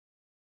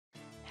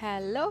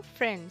Hello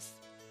friends,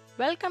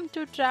 welcome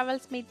to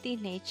Travels with the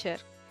Nature.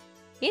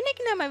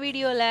 இன்னைக்கு நம்ம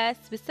வீடியோல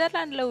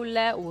ஸ்விட்சர்லாந்துல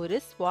உள்ள ஒரு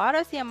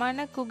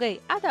சுவாரஸ்யமான குகை,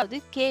 அதாவது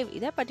கேவ்,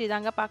 இதை பற்றி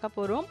தாங்க பார்க்க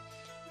போறோம்.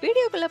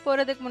 வீடியோக்குள்ள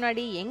போறதுக்கு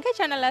முன்னாடி எங்க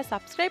சேனலை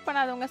சப்ஸ்கிரைப்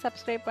பண்ணாதவங்க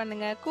சப்ஸ்கிரைப்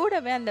பண்ணுங்க,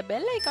 கூடவே அந்த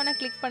பெல் ஐக்கானை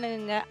கிளிக்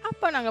பண்ணுங்க.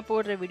 அப்போ நாங்க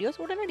போடுற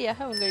வீடியோஸ்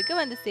உடனடியாக உங்களுக்கு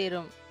வந்து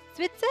சேரும்.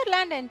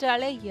 ஸ்விட்சர்லாந்து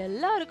என்றாலே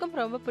எல்லாருக்கும்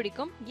ரொம்ப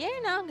பிடிக்கும்,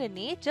 ஏன்னா அங்க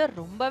நேச்சர்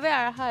ரொம்பவே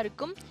அழகா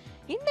இருக்கும்.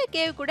 இந்த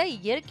கேவ் கூட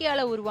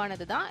இயற்கையால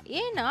உருவானது தான்.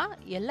 ஏன்னா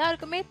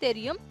எல்லாருக்குமே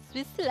தெரியும்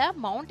ஸ்விஸ்ல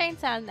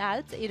மவுண்டைன்ஸ் அண்ட்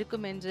ஆல்ப்ஸ்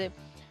இருக்கும் என்று.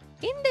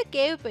 இந்த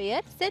கேவ்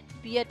பெயர் செட்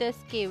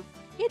பியட்டஸ் கேவ்.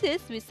 இது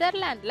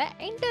சுவிட்சர்லாந்துல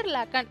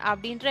இன்டர்லாக்கன்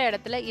அப்படின்ற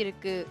இடத்துல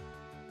இருக்கு.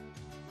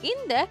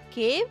 இந்த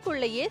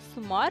கேவ்க்குள்ளேயே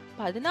சுமார்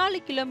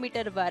 14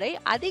 கிலோமீட்டர் வரை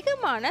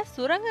அதிகமான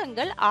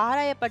சுரங்கங்கள்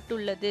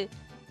ஆராயப்பட்டுள்ளது.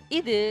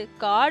 இது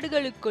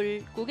காடுகளுக்குள்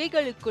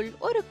குகைகளுக்குள்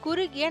ஒரு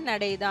குறுகிய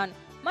நடைதான்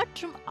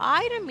மற்றும்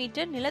 1000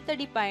 மீட்டர்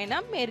நிலத்தடி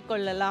பயணம்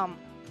மேற்கொள்ளலாம்.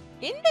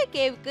 இந்த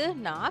கேவுக்கு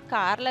நான்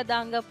கார்ல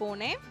தாங்க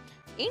போனேன்.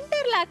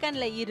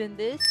 இன்டர்லாக்கன்ல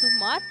இருந்து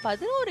சுமார்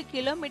 11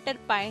 கிலோமீட்டர்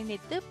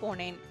பயணித்து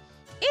போனேன்.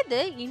 இது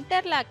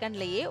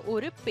இன்டர்லாக்கன்லயே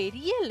ஒரு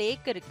பெரிய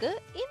லேக் இருக்கு.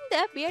 இந்த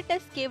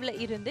பியட்டஸ் கேவ்ல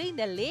இருந்து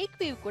இந்த லேக்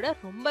வியூ கூட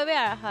ரொம்பவே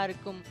அழகா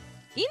இருக்கும்.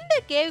 இந்த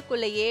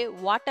கேவுக்குள்ளேயே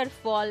வாட்டர்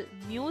ஃபால்,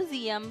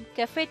 மியூசியம்,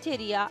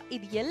 கெஃபேட்டேரியா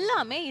இது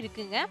எல்லாமே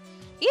இருக்குங்க.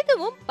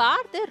 இதுவும்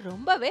பார்த்து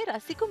ரொம்பவே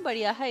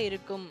ரசிக்கும்படியாக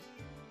இருக்கும்.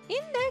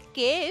 இந்த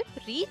கேவ்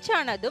ரீச்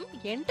ஆனதும்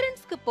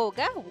என்ட்ரன்ஸ்க்கு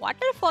போக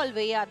வாட்டர் ஃபால்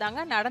வேயா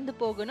தாங்க நடந்து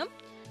போகணும்.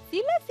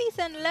 சில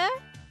சீசன்ல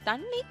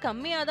தண்ணி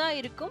கம்மியா தான்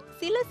இருக்கும்,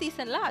 சில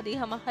சீசன்ல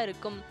அதிகமாக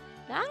இருக்கும்.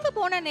 நாங்க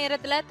போன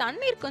நேரத்துல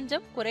தண்ணீர்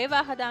கொஞ்சம்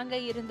குறைவாக தாங்க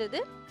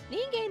இருந்தது.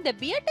 நீங்க இந்த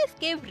பியட்டஸ்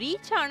கேவ்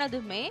ரீச்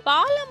ஆனதுமே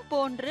பாலம்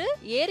போன்று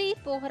ஏறி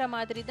போகிற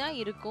மாதிரி தான்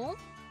இருக்கும்.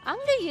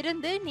 அங்க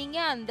இருந்து நீங்க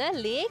அந்த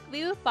லேக்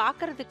வியூ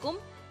பார்க்கிறதுக்கும்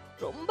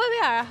ரொம்பவே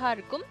அழகா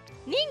இருக்கும்.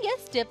 நீங்க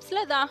ஸ்டெப்ஸ்ல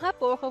தாங்க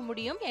போக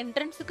முடியும்.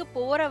 என்ட்ரன்ஸுக்கு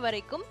போற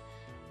வரைக்கும்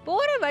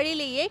போற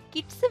வழியிலேயே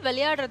கிட்ஸ்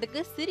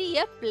விளையாடுறதுக்கு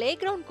சிறிய பிளே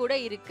கிரவுண்ட் கூட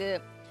இருக்கு.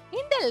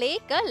 இந்த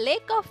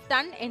லேக் ஆஃப்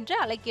தன் என்று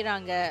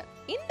அழைக்கிறாங்க.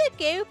 இந்த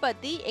கேவ்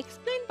பத்தி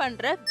எக்ஸ்பிளைன்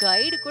பண்ற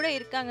கைடு கூட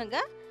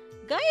இருக்காங்க.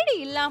 கைடு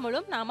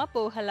இல்லாமலும் நாம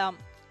போகலாம்.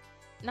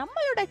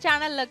 நம்மளோட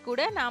சேனல்ல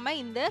கூட நாம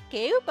இந்த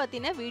கேவ்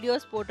பத்தின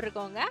வீடியோஸ்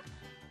போட்டிருக்கோங்க.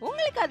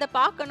 உங்களுக்கு அதை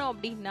பார்க்கணும்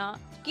அப்படின்னா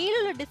கீழே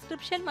உள்ள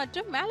டிஸ்கிரிப்ஷன்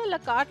மற்றும் மேல உள்ள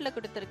கார்ட்ல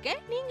கொடுத்திருக்கேன்.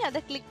 நீங்க அதை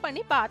கிளிக்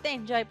பண்ணி பார்த்து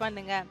என்ஜாய்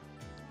பண்ணுங்க.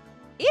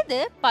 இது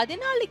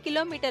 14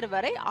 கிலோமீட்டர்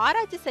வரை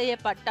ஆராய்ச்சி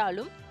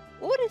செய்யப்பட்டாலும்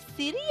ஒரு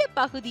சிறிய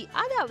பகுதி,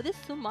 அதாவது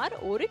சுமார்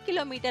 1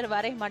 கிலோமீட்டர்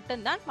வரை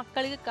மட்டும்தான்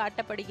மக்களுக்கு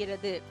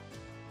காட்டப்படுகிறது.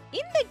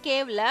 இந்த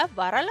கேவ்ல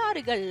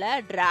வரலாறுகள்ல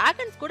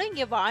டிராகன்ஸ் கூட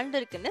இங்க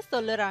வாழ்ந்திருக்குன்னு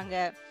சொல்லுறாங்க.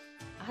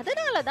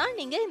 அதனாலதான்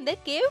நீங்க இந்த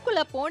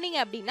கேவுக்குள்ள போனீங்க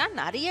அப்படின்னா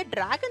நிறைய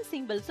டிராகன்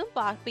சிம்பிள்ஸும்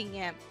பார்ப்பீங்க.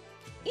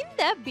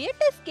 இந்த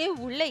பியட்டஸ் கேவ்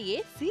உள்ளேயே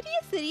சிறிய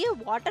சிறிய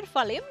வாட்டர்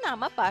ஃபாலையும்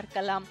நாம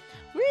பார்க்கலாம்.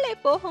 உள்ளே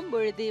போகும்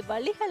பொழுது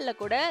வழிகள்ல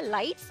கூட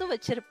லைட்ஸும்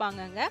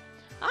வச்சிருப்பாங்க.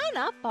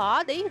 ஆனா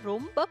பாதை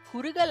ரொம்ப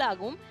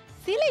குறுகலாகவும்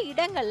சில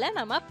இடங்கள்ல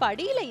நம்ம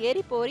படியில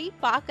ஏறி போய்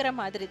பார்க்கிற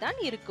மாதிரி தான்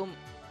இருக்கும்.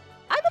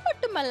 அது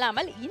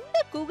மட்டுமல்லாமல் இந்த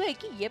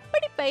குகைக்கு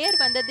எப்படி பெயர்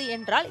வந்தது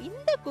என்றால்,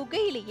 இந்த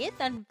குகையிலேயே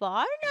தன்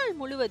வாழ்நாள்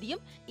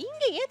முழுவதையும்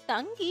இங்கேயே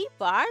தங்கி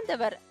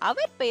வாழ்ந்தவர்,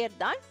 அவர்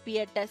பெயர் தான்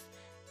பியட்டஸ்.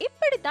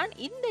 இப்படித்தான்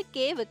இந்த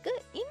கேவுக்கு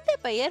இந்த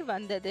பெயர்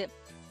வந்தது.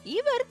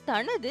 இவர்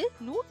தனது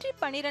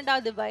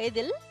 112வது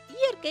வயதில்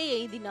இயற்கை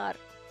எய்தினார்.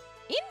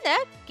 இந்த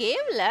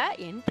கேவ்ல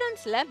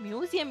என்ட்ரன்ஸ்ல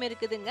மியூசியம்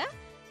இருக்குதுங்க.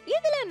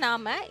 இதுல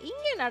நாம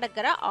இங்க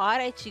நடக்கிற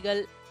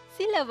ஆராய்ச்சிகள்,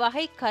 சில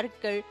வகை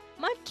கற்கள்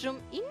மற்றும்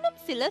இன்னும்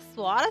சில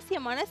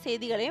சுவாரஸ்யமான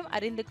செய்திகளையும்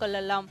அறிந்து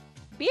கொள்ளலாம்.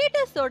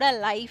 பீட்டஸோட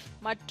லைஃப்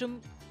மற்றும்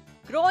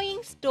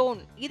க்ரோயிங் ஸ்டோன்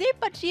இதை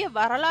பற்றிய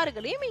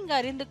வரலாறுகளையும் இங்க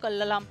அறிந்து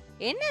கொள்ளலாம்.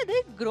 என்னது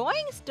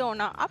க்ரோயிங்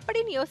ஸ்டோனா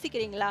அப்படின்னு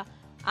யோசிக்கிறீங்களா?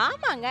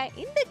 ஆமாங்க,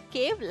 இந்த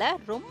கேவ்ல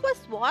ரொம்ப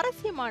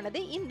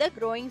சுவாரஸ்யமானது இந்த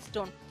க்ரோயிங்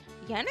ஸ்டோன்.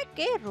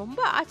 எனக்கே ரொம்ப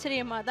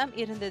ஆச்சரியமா தான்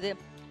இருந்தது.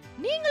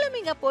 நீங்களும்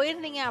இங்க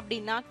போயிருந்தீங்க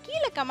அப்படின்னா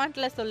கீழே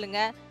கமெண்ட்ல சொல்லுங்க.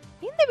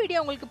 இந்த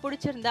வீடியோ உங்களுக்கு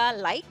பிடிச்சிருந்தா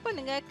லைக்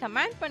பண்ணுங்க,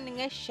 கமெண்ட்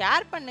பண்ணுங்க,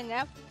 ஷேர் பண்ணுங்க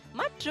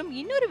மற்றும்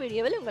இன்னொரு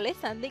வீடியோவில் உங்களை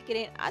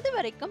சந்திக்கிறேன். அது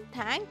வரைக்கும்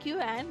தேங்க்யூ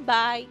அண்ட்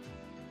பாய்.